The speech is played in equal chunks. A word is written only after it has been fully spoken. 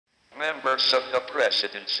members of the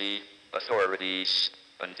Presidency, authorities,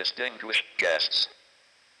 and distinguished guests.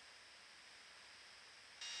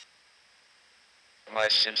 My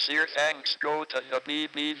sincere thanks go to the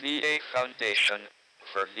BBVA Foundation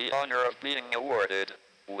for the honor of being awarded,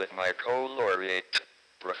 with my co-laureate,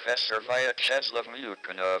 Professor Vyacheslav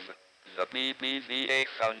Mukhanov, the BBVA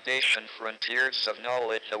Foundation Frontiers of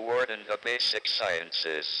Knowledge Award in the Basic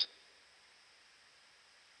Sciences.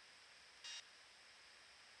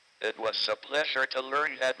 It was a pleasure to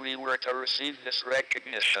learn that we were to receive this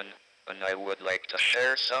recognition, and I would like to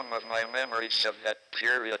share some of my memories of that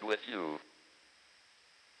period with you.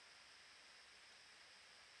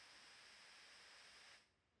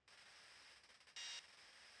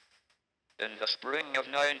 In the spring of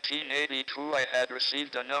 1982, I had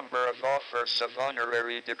received a number of offers of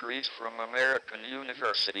honorary degrees from American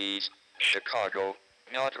universities, Chicago,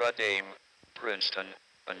 Notre Dame, Princeton,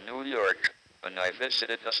 and New York, and I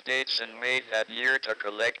visited the States in May that year to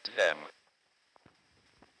collect them.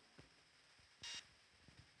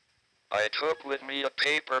 I took with me a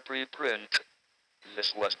paper preprint.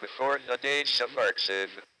 This was before the days of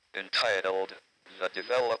archive, entitled, "The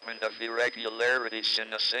Development of Irregularities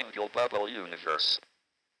in a Single Bubble Universe."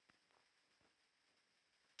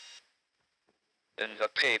 In the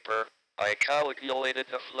paper, I calculated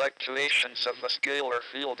the fluctuations of a scalar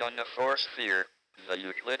field on a force sphere, the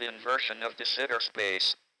Euclidean version of de Sitter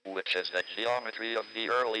space, which is the geometry of the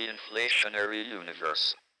early inflationary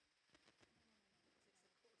universe.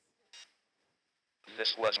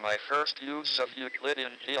 This was my first use of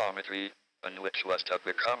Euclidean geometry, and which was to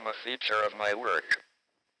become a feature of my work.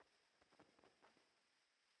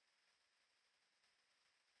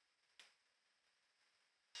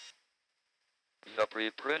 The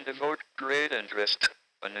preprint evoked great interest,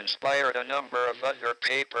 and inspired a number of other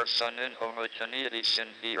papers on inhomogeneities in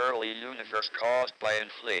the early universe caused by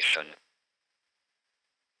inflation.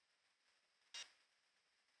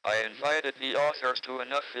 I invited the authors to an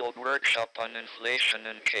Nuffield workshop on inflation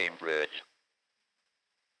in Cambridge.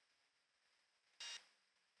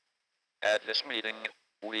 At this meeting,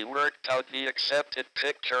 we worked out the accepted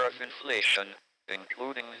picture of inflation,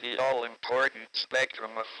 including the all-important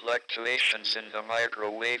spectrum of fluctuations in the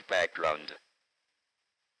microwave background.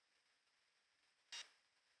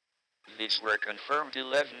 These were confirmed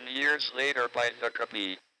 11 years later by the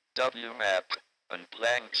Kabi, WMAP, and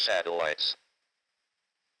Planck satellites.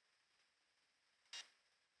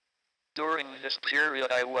 During this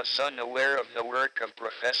period I was unaware of the work of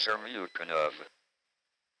Professor Mukhanov.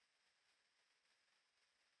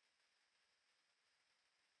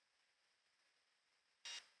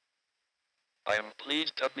 I am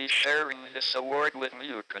pleased to be sharing this award with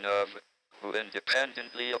Mukhanov, who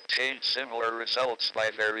independently obtained similar results by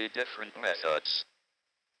very different methods.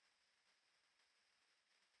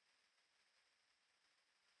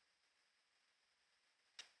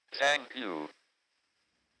 Thank you.